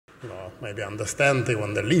maybe understand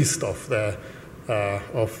even the least of the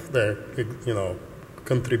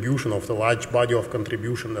contribution, of the large body of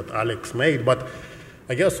contribution that Alex made. But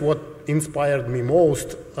I guess what inspired me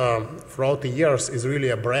most throughout the years is really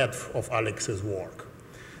a breadth of Alex's work.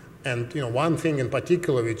 And one thing in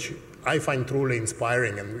particular which I find truly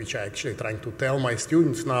inspiring and which I actually trying to tell my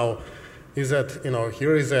students now is that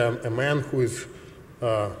here is a man who is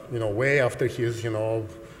way after his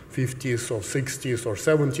 50th or 60th or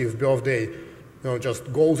 70th birthday,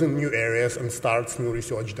 just goes in new areas and starts new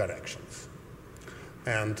research directions.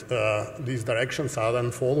 And these directions are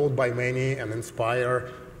then followed by many and inspire,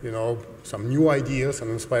 some new ideas and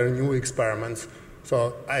inspire new experiments.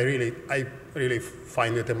 So I really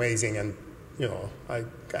find it amazing, and I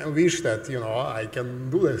kind of wish that I can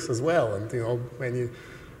do this as well, and many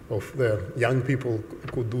of the young people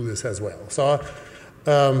could do this as well. So.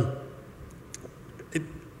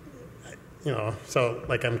 So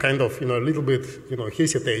like I'm kind of, a little bit,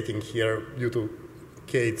 hesitating here due to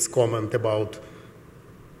Kate's comment about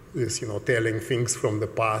this, telling things from the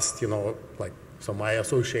past, like, so my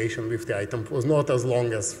association with the ITAMP was not as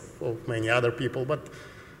long as for many other people, but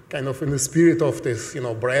kind of in the spirit of this,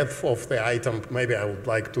 breadth of the ITAMP, maybe I would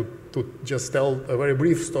like to just tell a very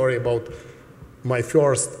brief story about my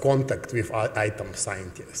first contact with ITAMP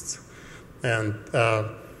scientists. And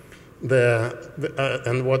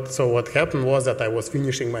what happened was that I was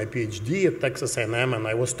finishing my PhD at Texas A&M, and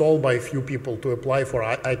I was told by a few people to apply for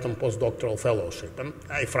ITAMP postdoctoral fellowship. And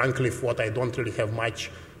I frankly thought I don't really have much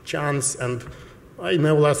chance, and I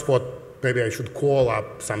nevertheless thought maybe I should call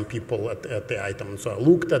up some people at the ITAMP. So I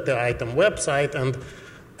looked at the ITAMP website,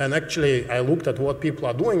 and actually I looked at what people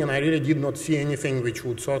are doing, and I really did not see anything which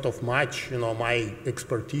would sort of match my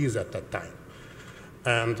expertise at that time.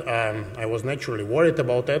 And I was naturally worried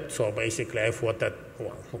about it, so basically I thought that,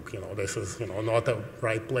 well, look, this is, not a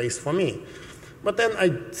right place for me. But then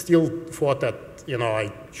I still thought that,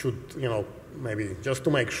 I should, maybe just to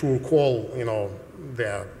make sure call,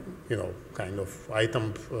 the, kind of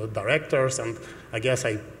ITAMP directors, and I guess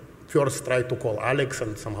I first tried to call Alex,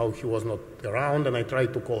 and somehow he was not around, and I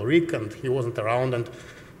tried to call Rick, and he wasn't around, and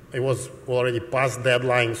it was already past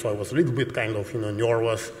deadline, so I was a little bit kind of,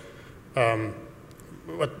 nervous.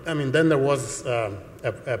 But I mean, then there was on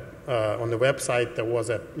the website there was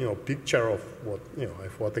a picture of what I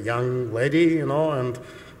thought a young lady and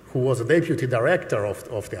who was a deputy director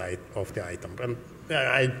of the ITAMP, and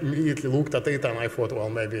I immediately looked at it and I thought, well,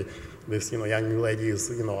 maybe this young lady is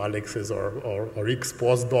Alex's or Rick's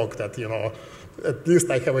postdoc, that at least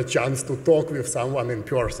I have a chance to talk with someone in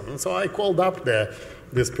person. And so I called up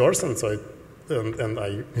this person, and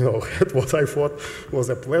I had what I thought was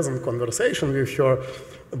a pleasant conversation with her.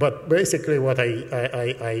 But basically what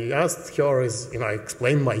I asked her is, I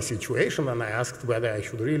explained my situation, and I asked whether I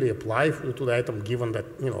should really apply to the ITAMP, given that,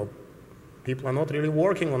 people are not really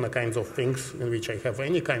working on the kinds of things in which I have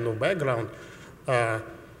any kind of background.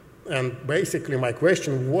 And basically my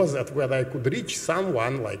question was that whether I could reach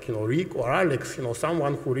someone like, Rick or Alex,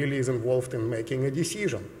 someone who really is involved in making a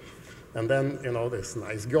decision. And then, this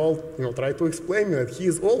nice girl, tried to explain me that he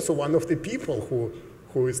is also one of the people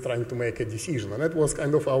who is trying to make a decision. And that was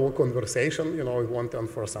kind of our conversation, it went on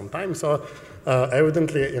for some time. So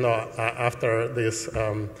evidently, after this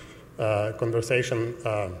conversation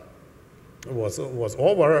was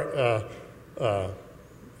over,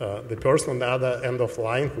 the person on the other end of the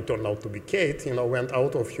line, who turned out to be Kate, went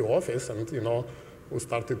out of her office and, who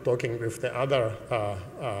started talking with the other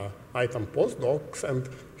ITAMP postdocs, and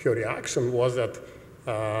her reaction was that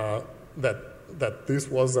that this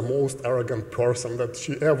was the most arrogant person that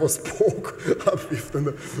she ever spoke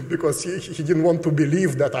with, because he didn't want to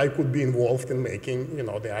believe that I could be involved in making, the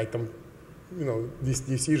ITAMP, these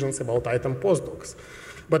decisions about ITAMP postdocs.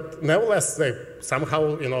 But nevertheless,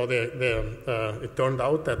 somehow, it turned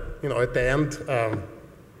out that, at the end,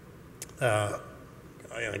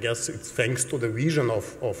 I guess it's thanks to the vision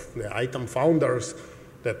of the ITAMP founders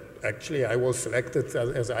that actually I was selected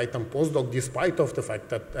as an ITAMP postdoc, despite of the fact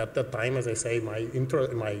that at that time, as I say, my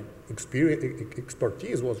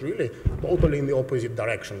expertise was really totally in the opposite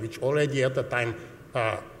direction, which already at the time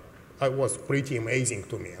was pretty amazing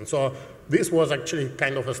to me. And so this was actually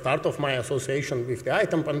kind of a start of my association with the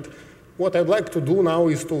ITAMP. And what I'd like to do now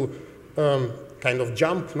is to kind of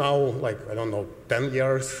jump now, like, I don't know, 10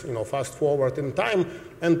 years, fast forward in time,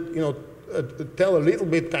 and, tell a little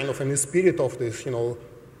bit kind of in the spirit of this,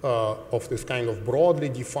 of this kind of broadly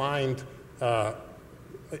defined kind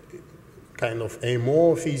of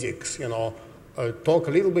AMO physics, talk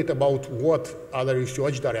a little bit about what other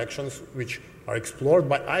research directions which are explored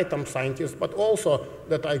by ITAMP scientists, but also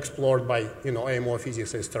that are explored by AMO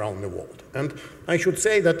physicists around the world. And I should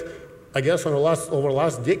say that I guess over the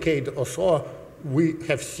last decade or so, we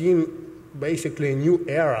have seen basically a new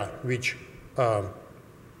era which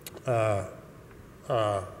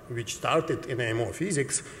started in AMO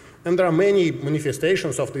physics, and there are many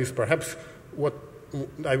manifestations of this. Perhaps what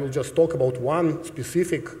I will just talk about one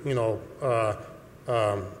specific,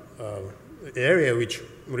 area which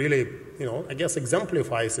really, I guess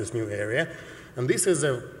exemplifies this new area, and this is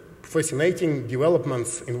a fascinating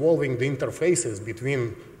developments involving the interfaces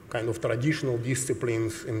between kind of traditional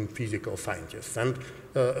disciplines in physical scientists. And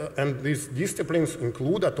these disciplines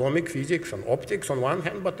include atomic physics and optics on one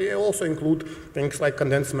hand, but they also include things like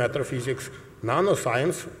condensed matter physics,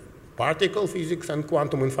 nanoscience, particle physics, and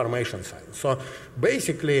quantum information science. So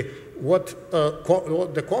basically,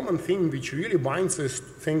 the common thing which really binds these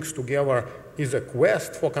things together is a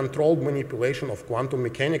quest for controlled manipulation of quantum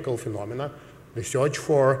mechanical phenomena, the search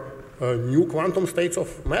for new quantum states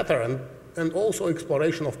of matter, and also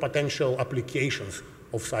exploration of potential applications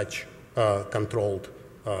of such controlled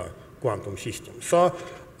quantum systems. So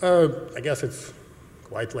I guess it's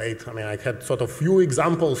quite late. I mean, I had sort of few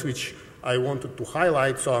examples which I wanted to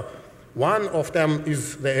highlight. So one of them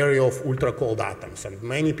is the area of ultra-cold atoms, and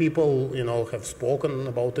many people, have spoken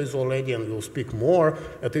about this already, and will speak more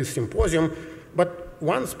at this symposium. But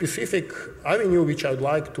one specific avenue which I'd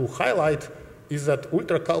like to highlight is that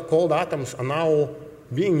ultra-cold atoms are now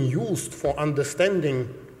being used for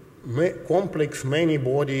understanding complex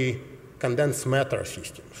many-body condensed matter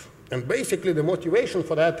systems. And basically, the motivation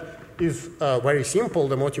for that is very simple.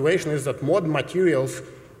 The motivation is that modern materials,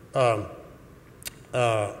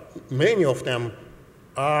 many of them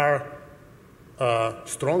are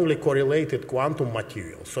strongly correlated quantum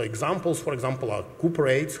materials. So examples, for example, are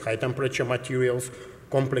cuprates, high-temperature materials,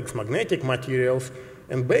 complex magnetic materials,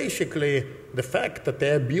 and basically the fact that they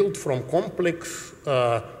are built from complex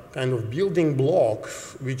kind of building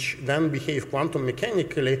blocks which then behave quantum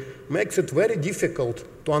mechanically makes it very difficult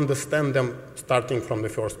to understand them starting from the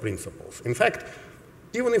first principles. In fact,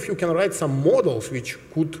 even if you can write some models which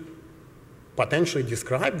could potentially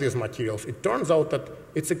describe these materials, it turns out that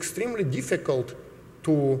it's extremely difficult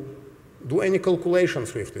to do any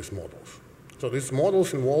calculations with these models. So these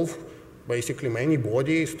models involve basically many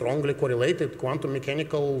body, strongly correlated quantum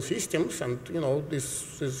mechanical systems, and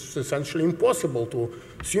this is essentially impossible to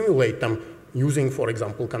simulate them using, for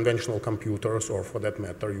example, conventional computers, or for that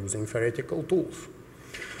matter, using theoretical tools.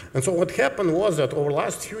 And so what happened was that over the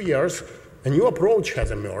last few years, a new approach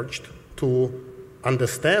has emerged to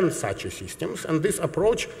understand such systems, and this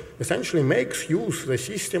approach essentially makes use the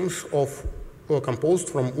systems composed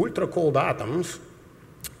from ultra-cold atoms,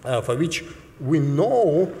 for which we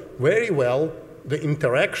know very well the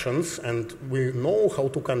interactions and we know how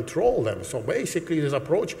to control them. So basically, this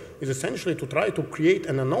approach is essentially to try to create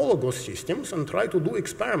an analogous systems and try to do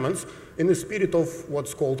experiments in the spirit of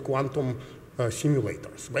what's called quantum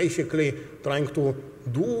simulators. Basically, trying to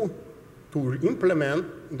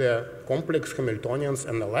implement the complex Hamiltonians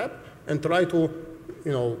in the lab and try to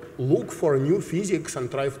look for new physics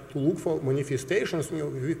and try to look for manifestations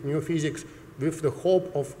of new physics with the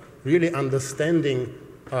hope of really understanding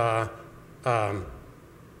the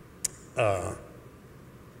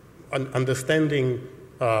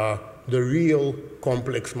real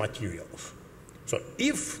complex materials. So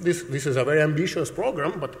if this is a very ambitious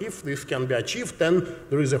program, but if this can be achieved, then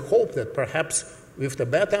there is a hope that perhaps with the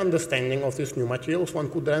better understanding of these new materials, one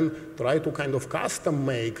could then try to kind of custom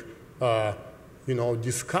make,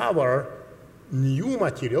 discover new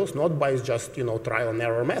materials, not by just, trial and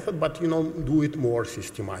error method, but, do it more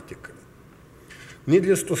systematically.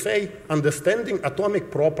 Needless to say, understanding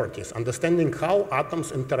atomic properties, understanding how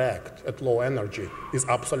atoms interact at low energy is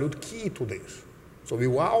absolute key to this. So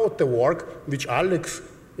without the work which Alex,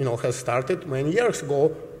 has started many years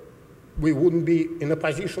ago, we wouldn't be in a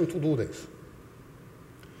position to do this.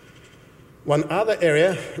 One other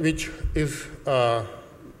area which is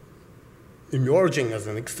emerging as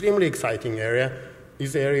an extremely exciting area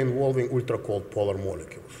is the area involving ultra-cold polar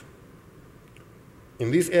molecules. In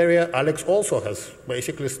this area, Alex also has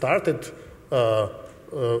basically started,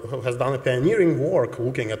 has done a pioneering work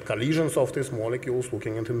looking at collisions of these molecules,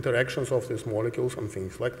 looking at interactions of these molecules and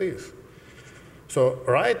things like this. So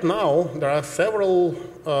right now, there are several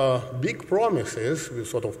big promises,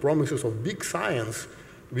 sort of promises of big science,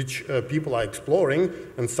 which people are exploring,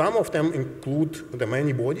 and some of them include the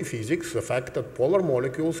many-body physics, the fact that polar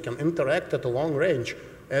molecules can interact at a long range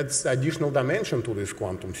adds additional dimension to these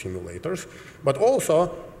quantum simulators, but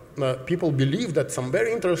also people believe that some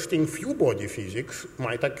very interesting few body physics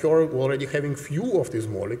might occur already having few of these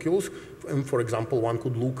molecules. And for example, one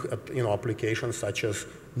could look at applications such as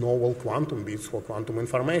novel quantum bits for quantum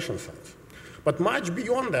information science. But much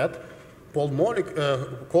beyond that,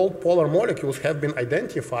 cold polar molecules have been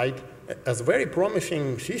identified as very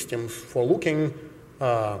promising systems for looking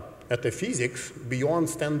at the physics beyond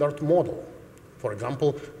standard model. For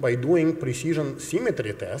example, by doing precision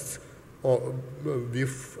symmetry tests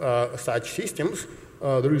with such systems,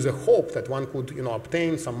 there is a hope that one could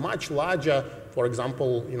obtain some much larger, for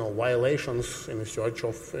example, violations in the search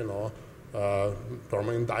of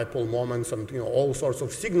permanent dipole moments and all sorts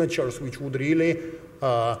of signatures which would really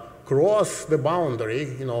cross the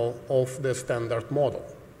boundary of the standard model.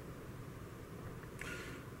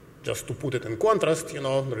 Just to put it in contrast,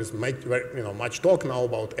 there is much talk now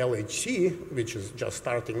about LHC, which is just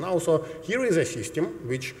starting now. So here is a system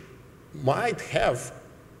which might have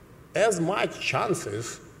as much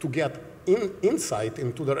chances to get insight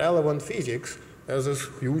into the relevant physics as this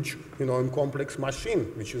huge, and complex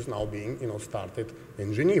machine, which is now being, started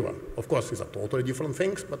in Geneva. Of course, these are totally different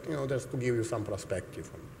things, but, just to give you some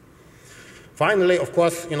perspective. Finally, of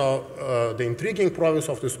course, the intriguing province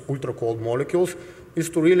of these ultra-cold molecules is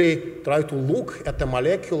to really try to look at the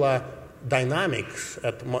molecular dynamics,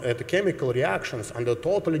 at the chemical reactions under a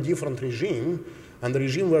totally different regime, and the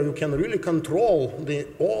regime where you can really control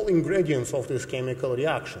all ingredients of these chemical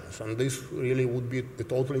reactions. And this really would be a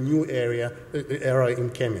totally new era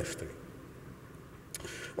in chemistry.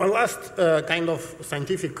 One last kind of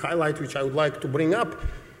scientific highlight which I would like to bring up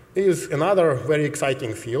is another very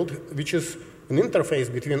exciting field, which is an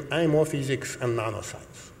interface between IMO physics and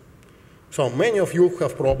nanoscience. So many of you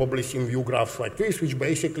have probably seen view graphs like this, which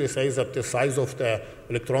basically says that the size of the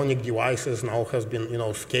electronic devices now has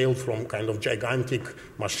been, scaled from kind of gigantic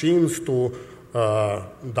machines to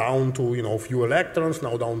down to, few electrons,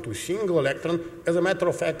 now down to single electron. As a matter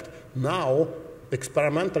of fact, now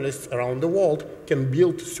experimentalists around the world can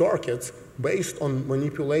build circuits based on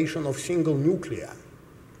manipulation of single nuclei.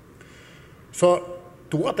 So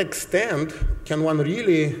to what extent can one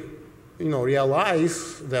really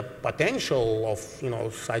realize the potential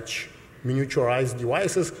of, such miniaturized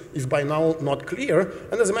devices is by now not clear.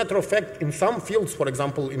 And as a matter of fact, in some fields, for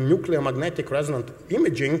example, in nuclear magnetic resonant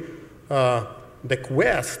imaging, the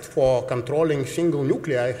quest for controlling single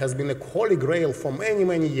nuclei has been a holy grail for many,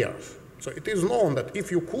 many years. So it is known that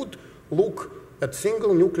if you could look at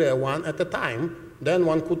single nuclei one at a time, then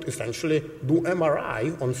one could essentially do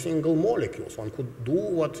MRI on single molecules. One could do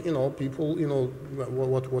what people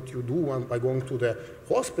what you do by going to the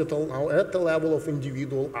hospital now at the level of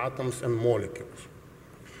individual atoms and molecules.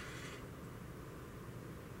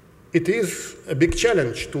 It is a big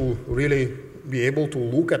challenge to really be able to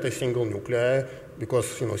look at a single nuclei because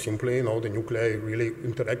simply the nuclei really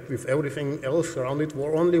interact with everything else around it,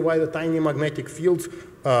 or only by the tiny magnetic fields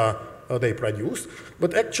they produce.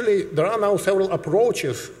 But actually, there are now several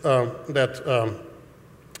approaches that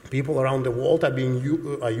people around the world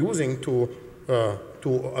are using to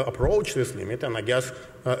approach this limit. And I guess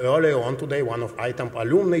earlier on today, one of ITAMP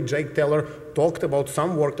alumni, Jake Taylor, talked about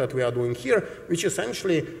some work that we are doing here, which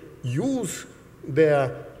essentially use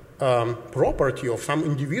the property of some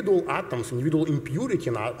individual atoms, individual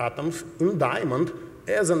impurity atoms in diamond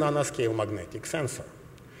as a nanoscale magnetic sensor.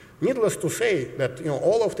 Needless to say that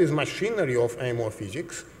all of this machinery of IMO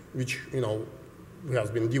physics, which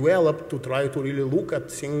has been developed to try to really look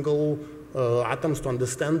at single atoms to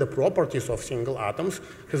understand the properties of single atoms,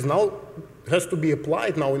 has to be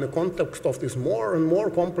applied now in the context of these more and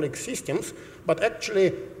more complex systems. But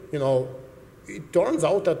actually, it turns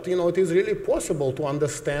out that it is really possible to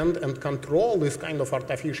understand and control this kind of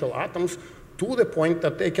artificial atoms to the point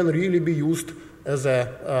that they can really be used as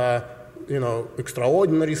a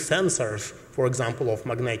extraordinary sensors, for example, of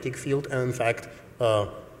magnetic field. And in fact,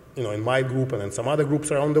 in my group and in some other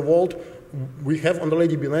groups around the world, we have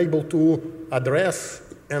already been able to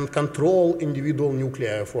address and control individual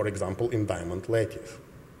nuclei, for example, in diamond lattice.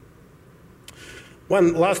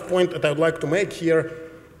 One last point that I would like to make here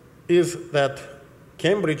is that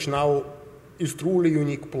Cambridge now is truly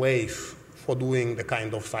unique place for doing the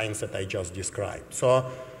kind of science that I just described. So,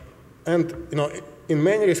 and in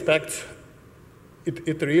many respects,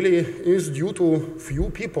 it really is due to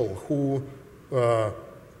few people who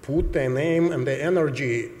put their name and their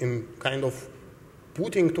energy in kind of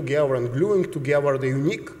putting together and gluing together the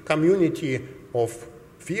unique community of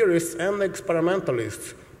theorists and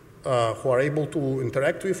experimentalists who are able to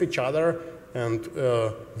interact with each other and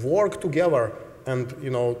work together. And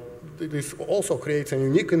this also creates a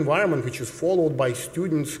unique environment which is followed by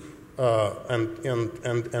students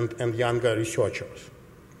and younger researchers.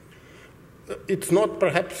 It's not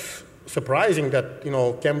perhaps surprising that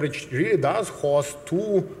Cambridge really does host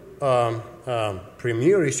two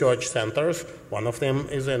premier research centers. One of them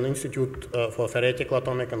is an Institute for Theoretical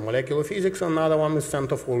Atomic and Molecular Physics, and another one is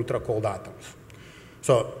Center for Ultra Cold Atoms.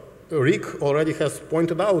 So Rick already has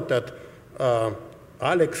pointed out that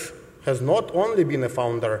Alex has not only been a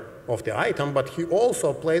founder of the ITAMP, but he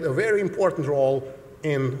also played a very important role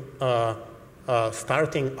in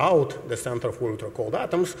starting out the Center for Ultra Cold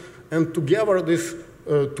Atoms, and together these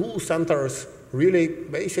two centers really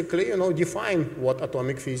basically define what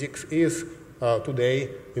atomic physics is today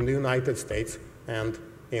in the United States and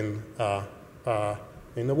in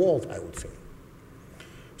the world, I would say.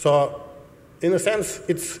 So in a sense,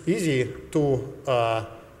 it's easy to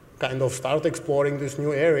kind of start exploring this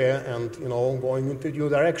new area and going into a new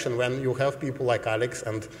direction when you have people like Alex,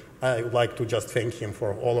 and I would like to just thank him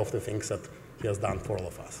for all of the things that he has done for all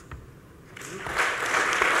of us.